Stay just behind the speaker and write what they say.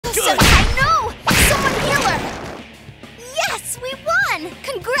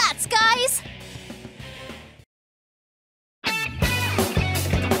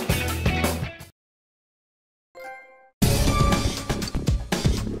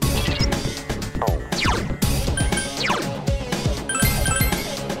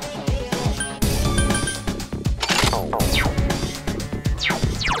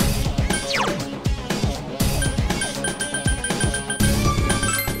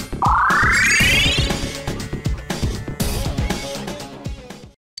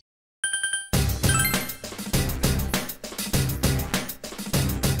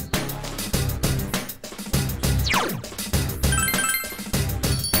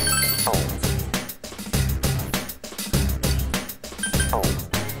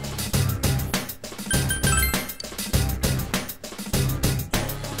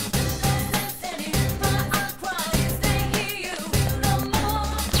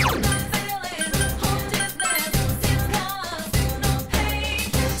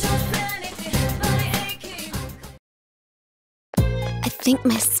think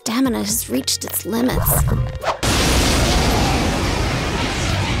my stamina has reached its limits.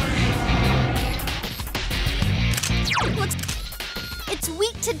 It's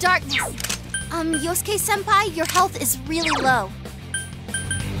weak to darkness. Yosuke-senpai, your health is really low.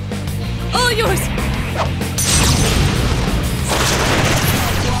 All yours!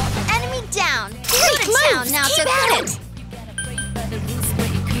 Enemy down! Great moves! Now Keep to at it!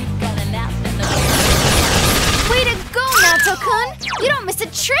 Way to go, Naoto-kun! You don't miss a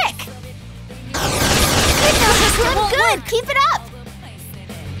trick! Good, Naoto-kun! Good! Keep it up!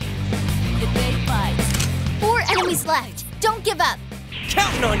 4 enemies left. Don't give up.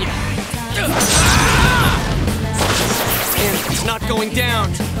 Counting on you! And it's not going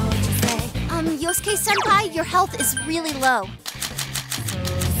down. Yosuke-senpai, your health is really low.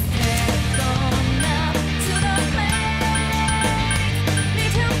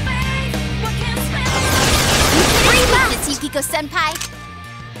 Great moves, Yukiko-senpai!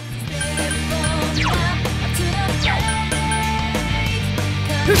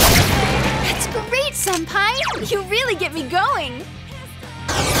 That's great, senpai! You really get me going!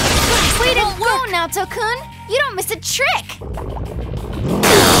 Way to go, Naoto-kun! You don't miss a trick!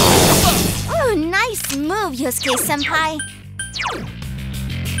 Oh, nice move, Yosuke-senpai!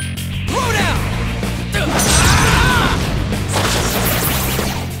 Throw down!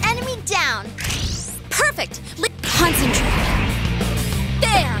 Enemy down! Perfect! Concentrate!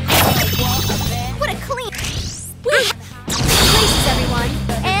 There! What a clean... Places, everyone!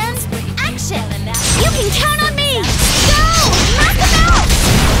 And action! You can count on me! Go! Knock them out!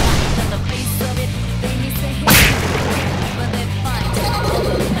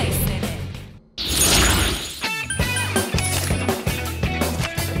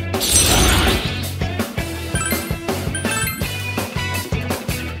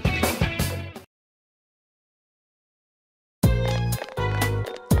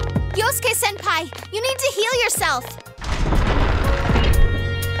 Yosuke-senpai, you need to heal yourself!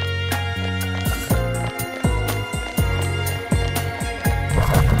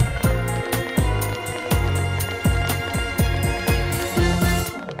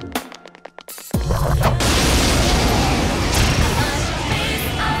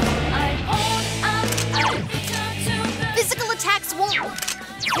 Physical attacks won't...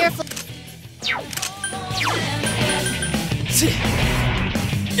 Careful.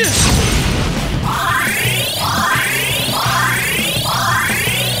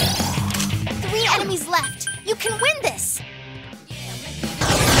 3 enemies left. You can win this.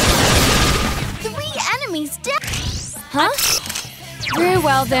 3 enemies dead. Huh? Very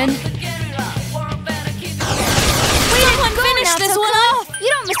well then. Someone finish this one off! You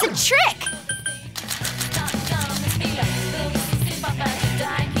don't miss a trick.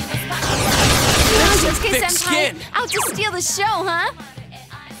 Thick skin. Out to steal the show, huh?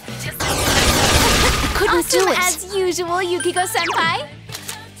 Couldn't Awesome do it. as usual, Yukiko-senpai.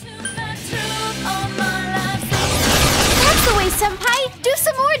 That's the way, senpai. Do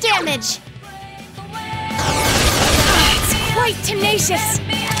some more damage. It's quite tenacious.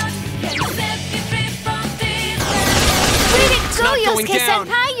 Way to go, not going down.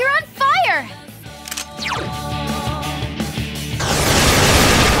 Yosuke-senpai. You're on fire.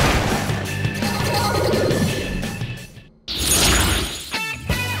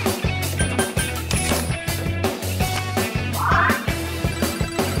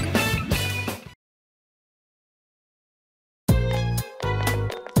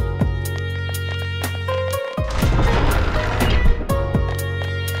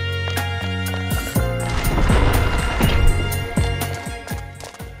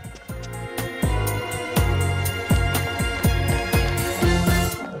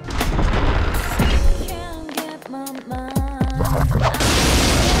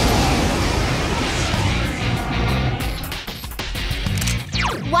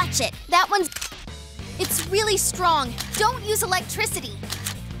 Watch it. That one's... It's really strong. Don't use electricity.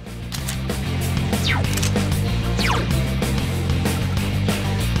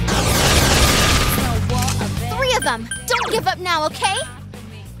 3 of them. Don't give up now, okay?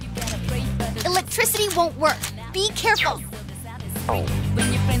 Electricity won't work. Be careful.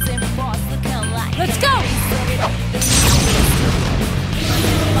 Let's go!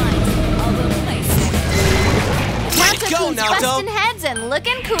 Naoto-kun's Naoto. busting heads and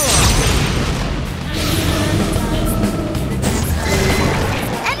looking cool.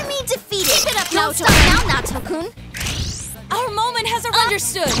 Enemy defeated. Keep it up, Don't stop now, Naoto-kun. Our moment has arrived.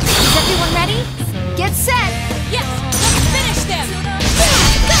 Understood. Is everyone ready? Get set. Yes, let's finish them. Go,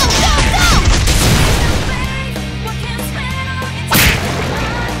 go, go!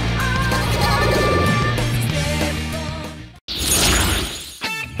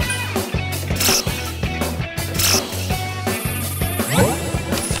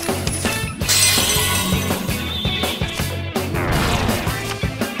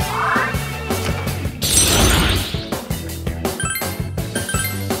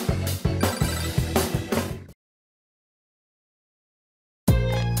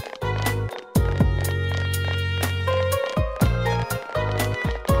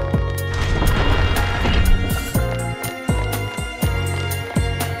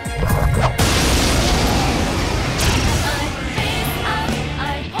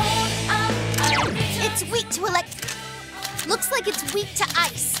 like it's weak to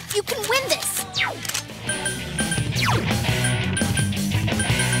ice. You can win this.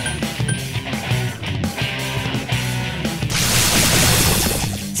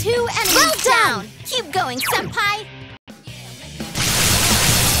 2 enemies down. Keep going, Senpai.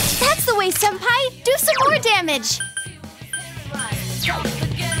 That's the way, Senpai. Do some more damage.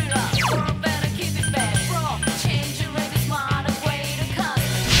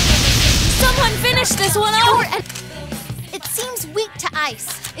 Someone finish this one off! It seems weak to ice.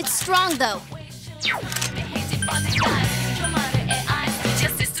 It's strong, though.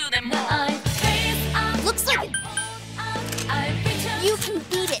 Looks like you can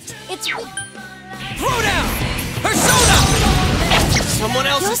beat it. It's weak. Throw down! Persona! Someone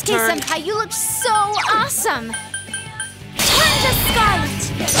else's Yosuke turn. Senpai, you look so awesome. Turn to Scarlet.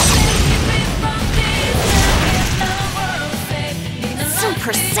 So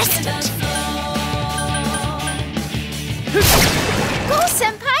persistent. Go,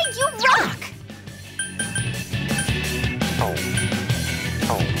 Senpai, you rock.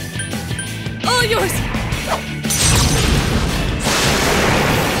 All yours!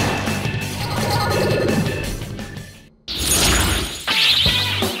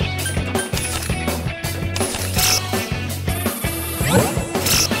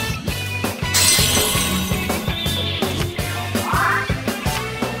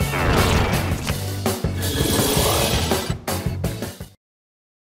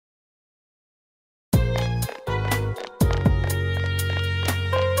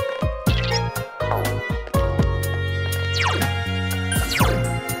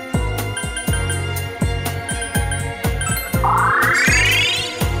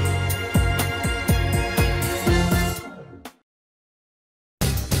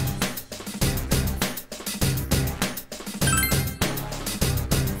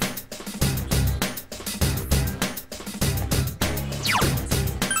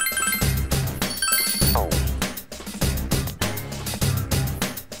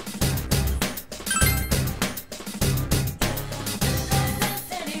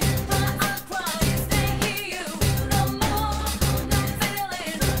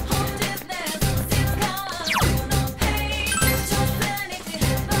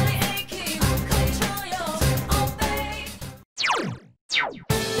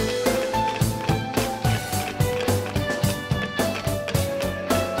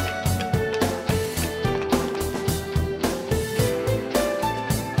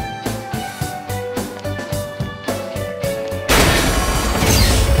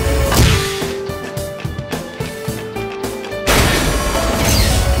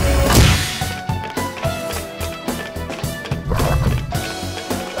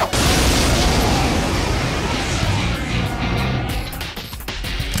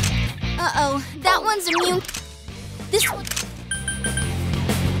 That one's immune. This one.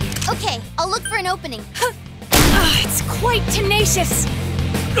 Okay, I'll look for an opening. It's quite tenacious.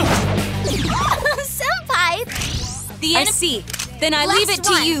 Senpai! I see. Then I leave it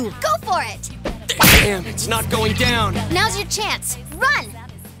to one. you. Go for it! Damn, it's not going down. Now's your chance. Run!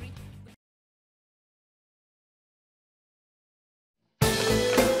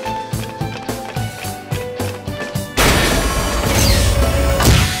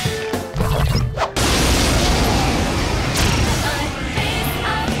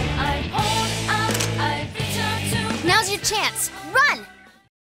 Now's your chance. Run!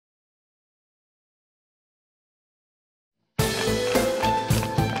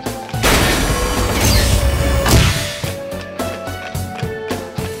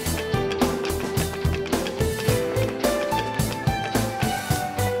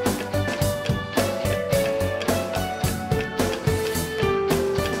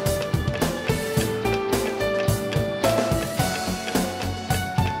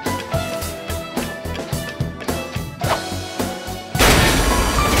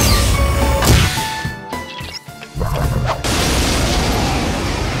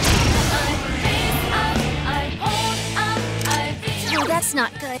 Oh, that's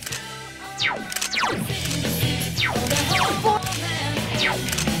not good.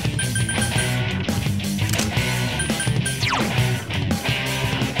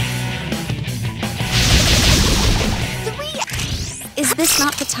 Is this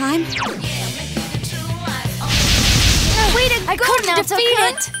not the time? Way to I go, couldn't Naoto-kun. defeat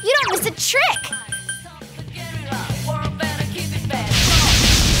it. You don't miss a trick.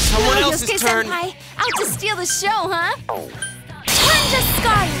 Someone Oh, else's Yosuke turn. Senpai, out to steal the show, huh? Turn to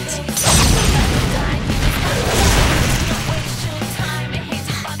Scarlet.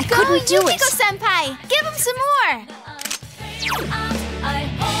 I couldn't do it. Yukiko Senpai, give him some more.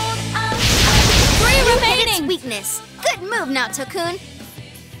 3 Hit its remaining. weakness. Good move now, Tokun.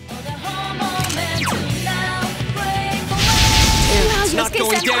 It's not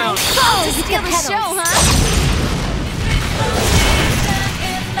going down. Oh, to steal the show, huh?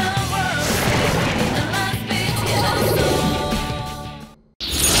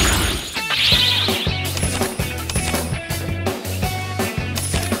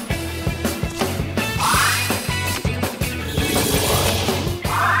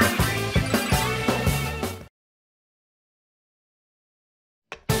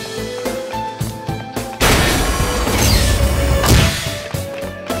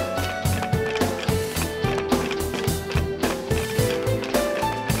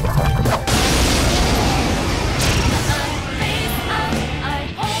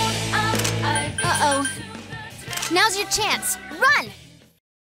 Now's your chance. Run!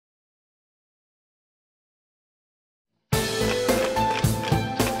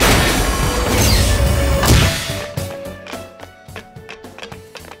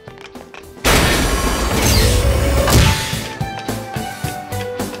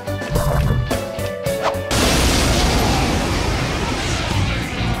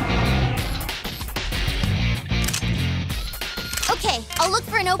 Okay, I'll look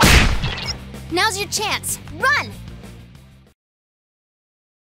for an open... Now's your chance. Run!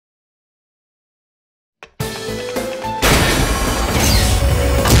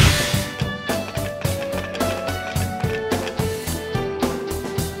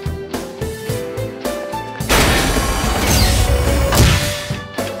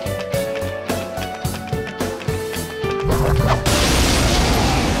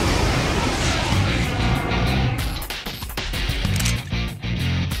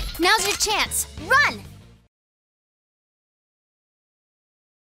 Now's your chance. Run!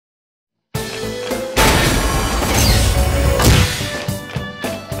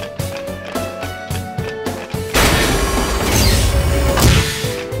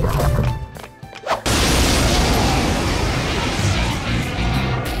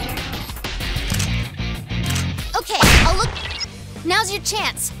 Okay, I'll look... Now's your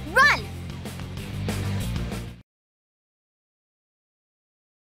chance. Run!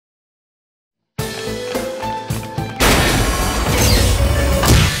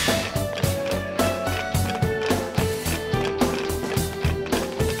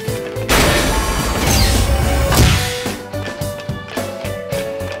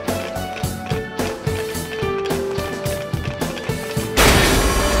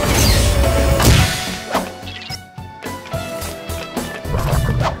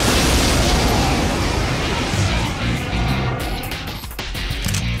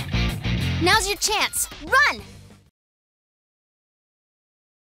 Now's your chance. Run!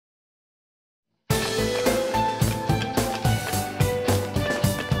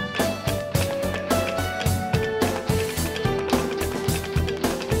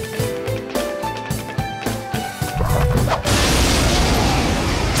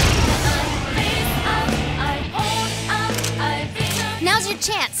 Now's your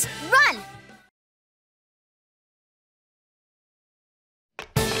chance. Run!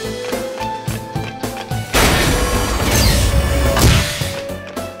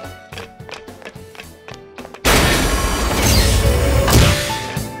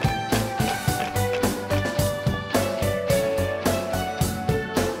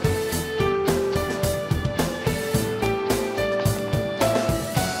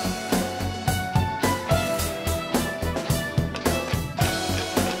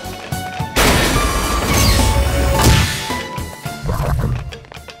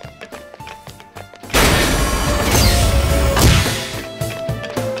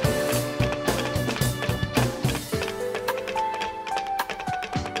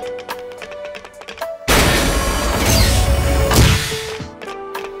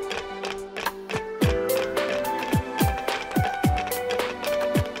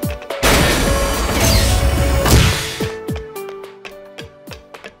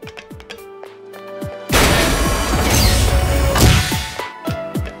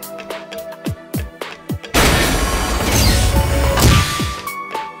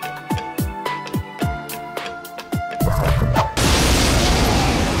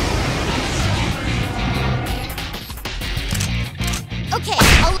 Okay,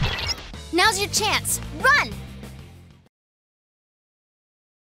 now's your chance. Run!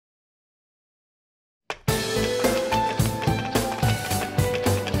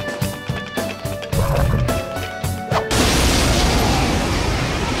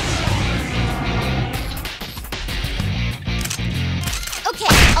 Okay,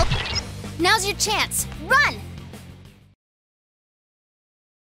 now's your chance. Run!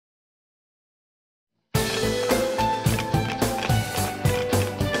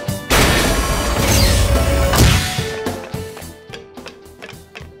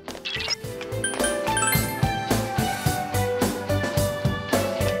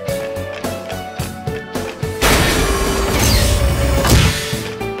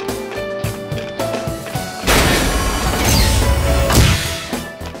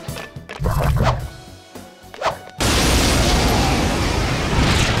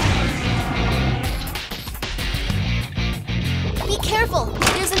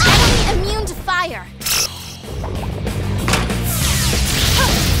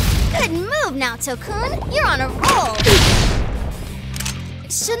 Naoto-kun. You're on a roll.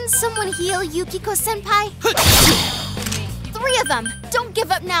 Shouldn't someone heal Yukiko-senpai? 3 of them. Don't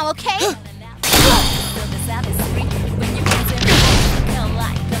give up now, okay?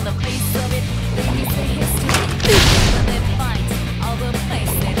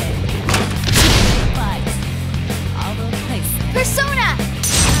 Persona!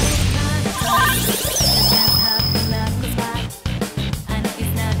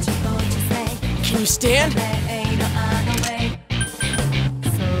 Can you stand?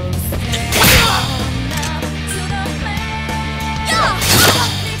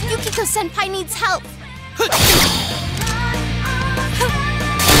 Yukiko-senpai needs help.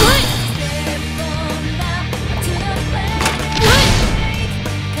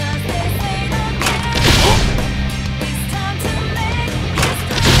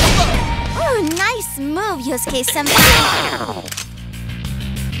 Oh, nice move, Yosuke-senpai.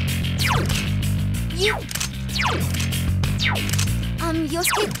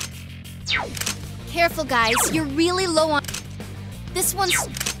 Yosuke... Careful, guys. You're really low on... This one's...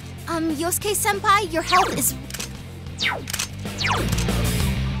 Yosuke-senpai, your health is...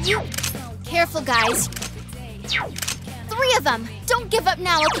 Careful, guys. 3 of them. Don't give up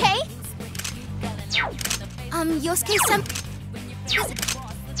now, okay? Yosuke-senpai...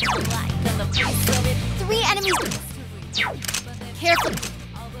 3 enemies... Careful.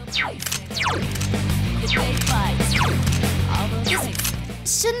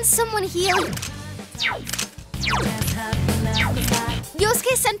 Shouldn't someone heal?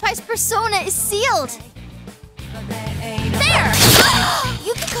 Yosuke-senpai's persona is sealed! There!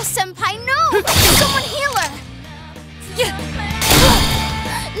 Yukiko-senpai, no! Someone heal her!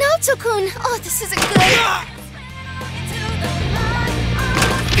 Naoto-kun! Oh, this isn't good!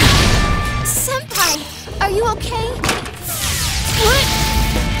 Senpai! Are you okay? What?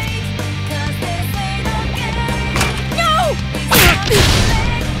 No!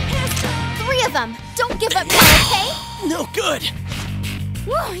 3 of them! Don't give up now, okay? No good.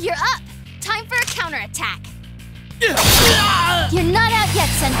 Whoa, you're up! Time for a counterattack! You're not out yet,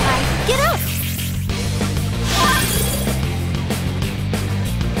 senpai! Get up!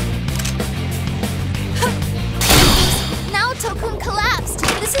 Naoto-kun collapsed!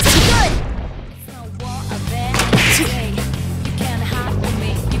 This isn't good!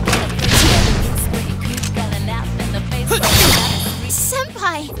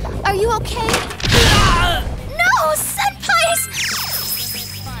 Senpai! Are you okay? No! Senpais!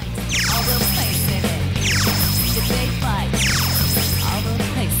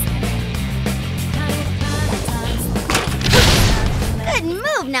 Good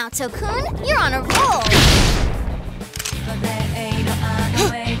move, Naoto-kun! You're on a roll!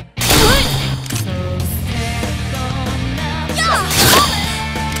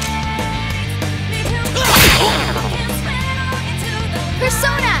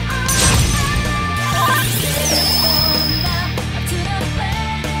 Persona!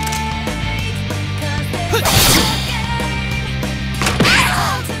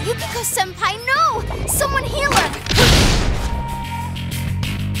 Yukiko-senpai, no! Someone heal her!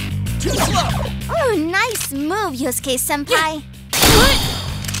 Too slow! Oh, nice move, Yosuke-senpai!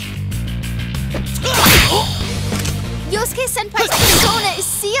 Yosuke-senpai's persona is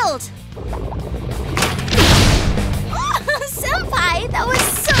sealed! Senpai, that was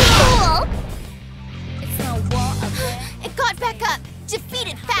so cool! It got back up. Defeat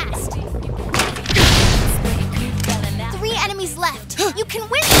it fast. 3 enemies left. You can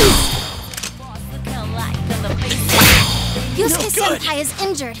win this! Yosuke-senpai is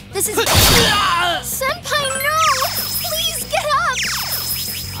injured. This is... Senpai, no! Please get up!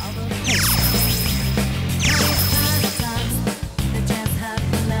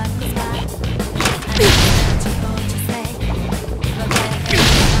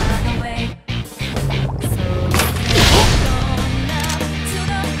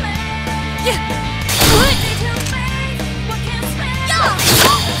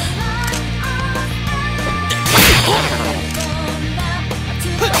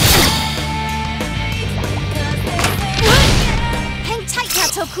 Hang tight,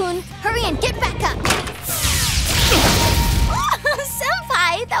 Naoto-kun. Hurry and get back up. Oh,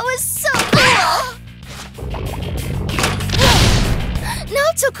 senpai, that was so cool.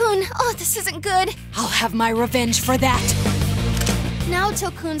 Naoto-kun, oh, this isn't good. I'll have my revenge for that.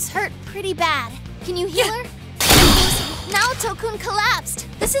 Naoto-kun's hurt pretty bad. Can you heal her? Naoto-kun collapsed.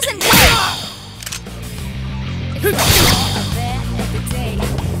 This isn't good.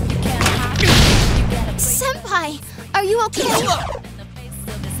 Senpai, are you okay?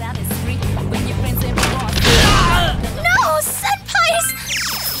 No, senpais!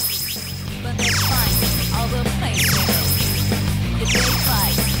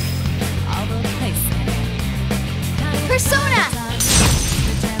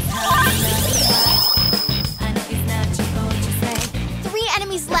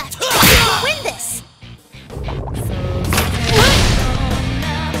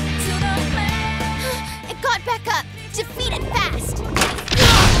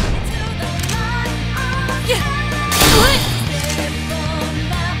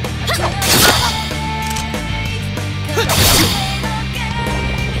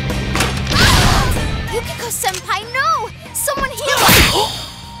 Yukiko-senpai, no! Someone heal us!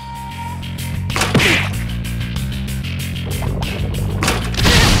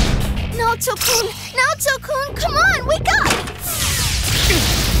 Naoto-kun! Naoto-kun, come on, wake up!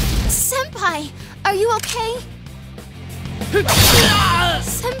 Senpai, are you okay?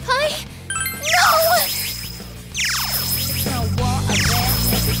 Senpai? No!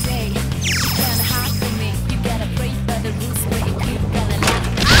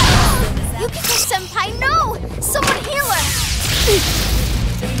 Yukiko-senpai, no! Someone heal her!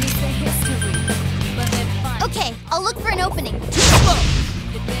 Okay, I'll look for an opening.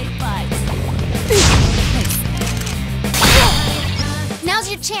 Now's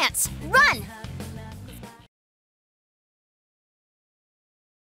your chance. Run!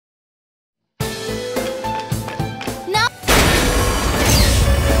 No!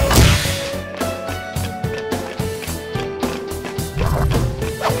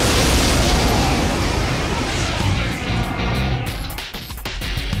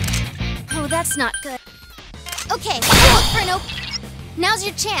 Oh, that's not good. Okay, I'll look for an opening. Now's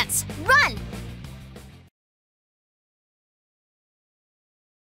your chance. Run!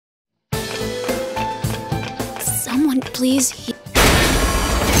 Someone please heal.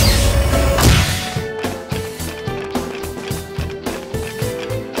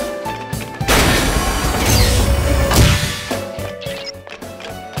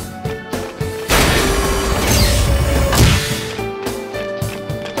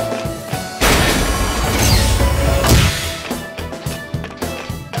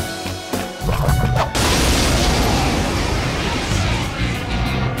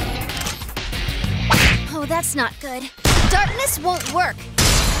 Oh, that's not good. Darkness won't work.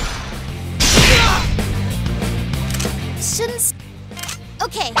 Shouldn't...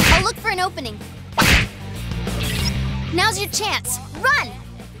 Okay, I'll look for an opening. Now's your chance. Run!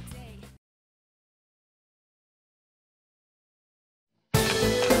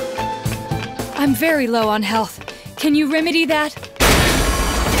 I'm very low on health. Can you remedy that?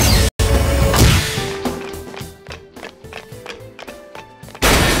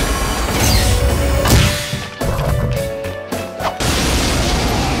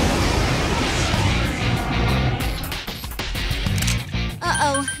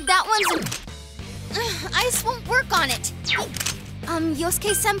 Uh-oh, that one's... Ice won't work on it.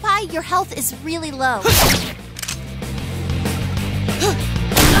 Yosuke-senpai, your health is really low.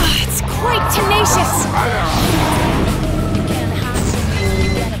 It's quite tenacious!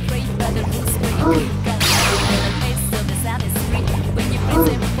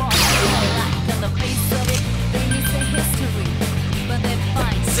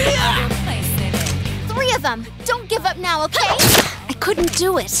 Three of them! Don't give up now, okay? I couldn't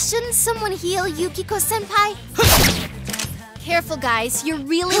do it. Shouldn't someone heal Yukiko-senpai? Careful, guys. You're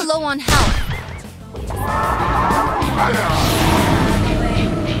really low on health.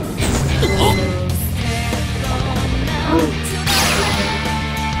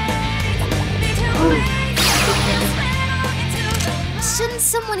 Shouldn't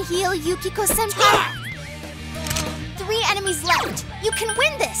someone heal Yukiko-senpai? 3 enemies left. You can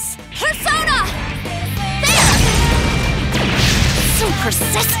win this. Persona! There! So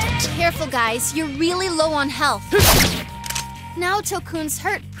persistent. Careful, guys. You're really low on health. Naoto-kun's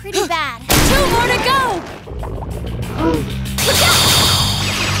hurt pretty bad. 2 more to go! Look out!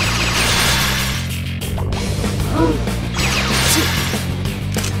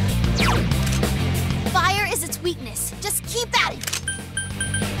 Fire is its weakness. Just keep at it.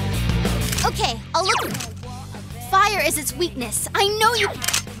 Okay, I'll look. Fire is its weakness. I know you.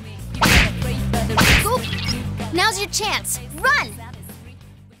 Go. Now's your chance. Run!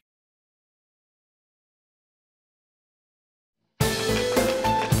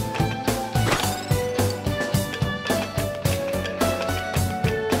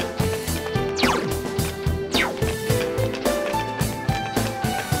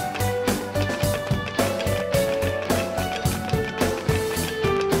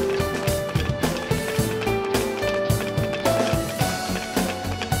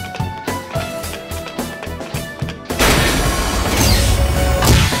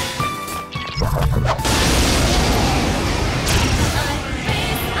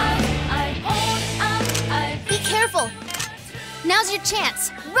 Now's your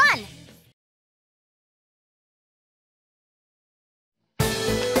chance. Run!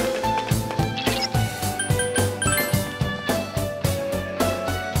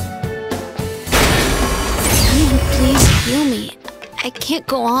 Someone please heal me. I can't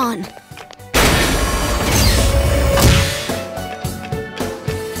go on.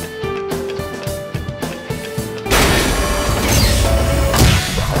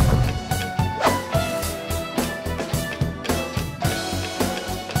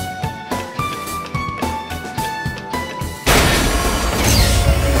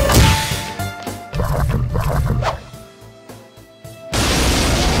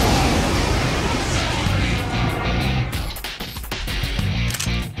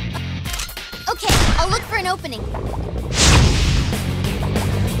 opening.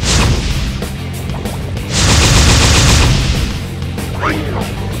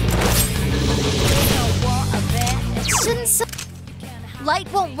 Light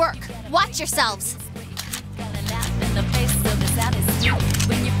won't work. Watch yourselves.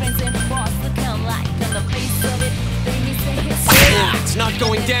 It's not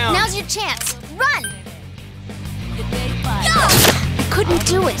going down. Now's your chance. Run! I couldn't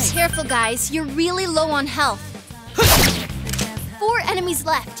do it. Careful, guys. You're really low on health. 4 enemies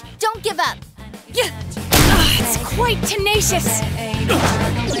left. Don't give up. It's quite tenacious.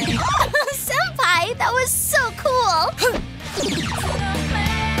 Senpai, that was so cool.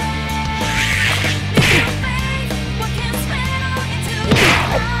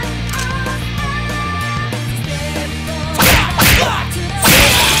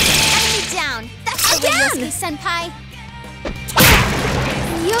 Enemy down. That's the way, Yosuke-senpai.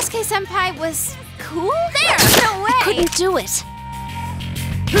 Yosuke-senpai was cool? There! No way! Couldn't do it.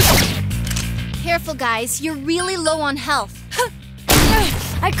 Careful, guys. You're really low on health.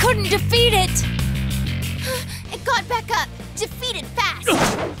 I couldn't defeat it. It got back up. Defeat it fast.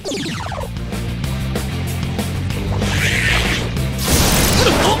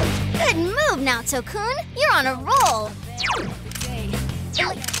 Good move, Naoto-kun. You're on a roll.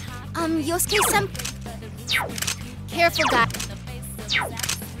 Yosuke-senpai. Careful, guys.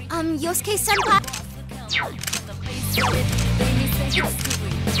 Yosuke-senpai.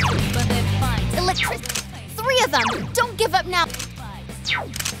 Electric. 3 of them. Don't give up now.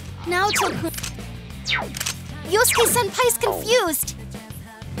 Naoto-kun. Yosuke-senpai's confused.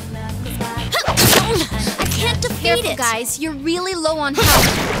 I can't defeat it. Guys, you're really low on health.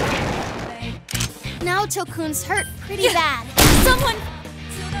 Naoto-kun's hurt pretty bad. Someone...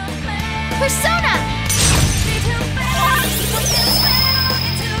 Persona!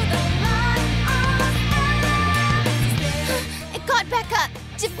 It got back up.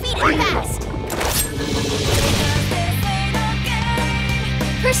 Defeat it fast.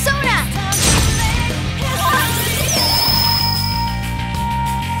 Persona!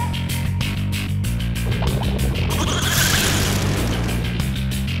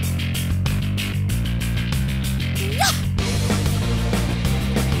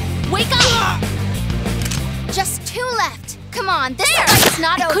 Wake up! Just 2 left. Come on, this fight's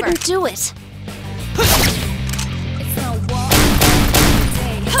not over. Couldn't do it.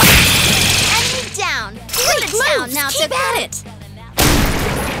 Enemy down. Great down now. Keep at it.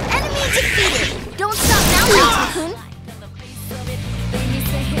 Enemy defeated. Don't stop now, Naoto-kun.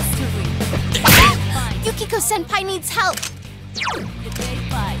 Yukiko-senpai needs help.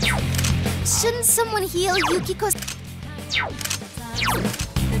 Shouldn't someone heal Yukiko?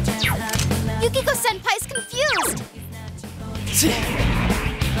 Yukiko-senpai's confused.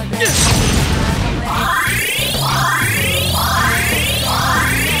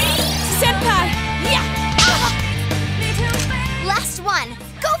 Senpai! Yeah! Last one.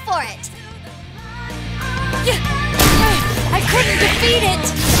 Go for it. I couldn't defeat it.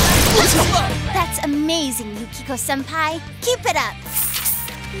 That's amazing, Yukiko-senpai. Keep it up.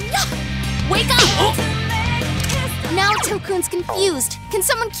 Wake up! Now Tokun's confused. Can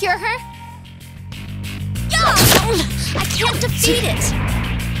someone cure her? I can't defeat it.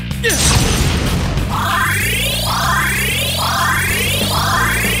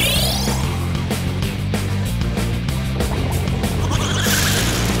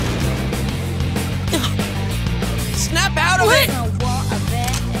 Snap out of it!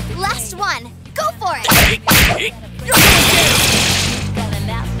 Last one. Go for it. You're going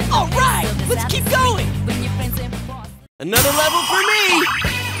down! All right, let's keep going! Another level for me!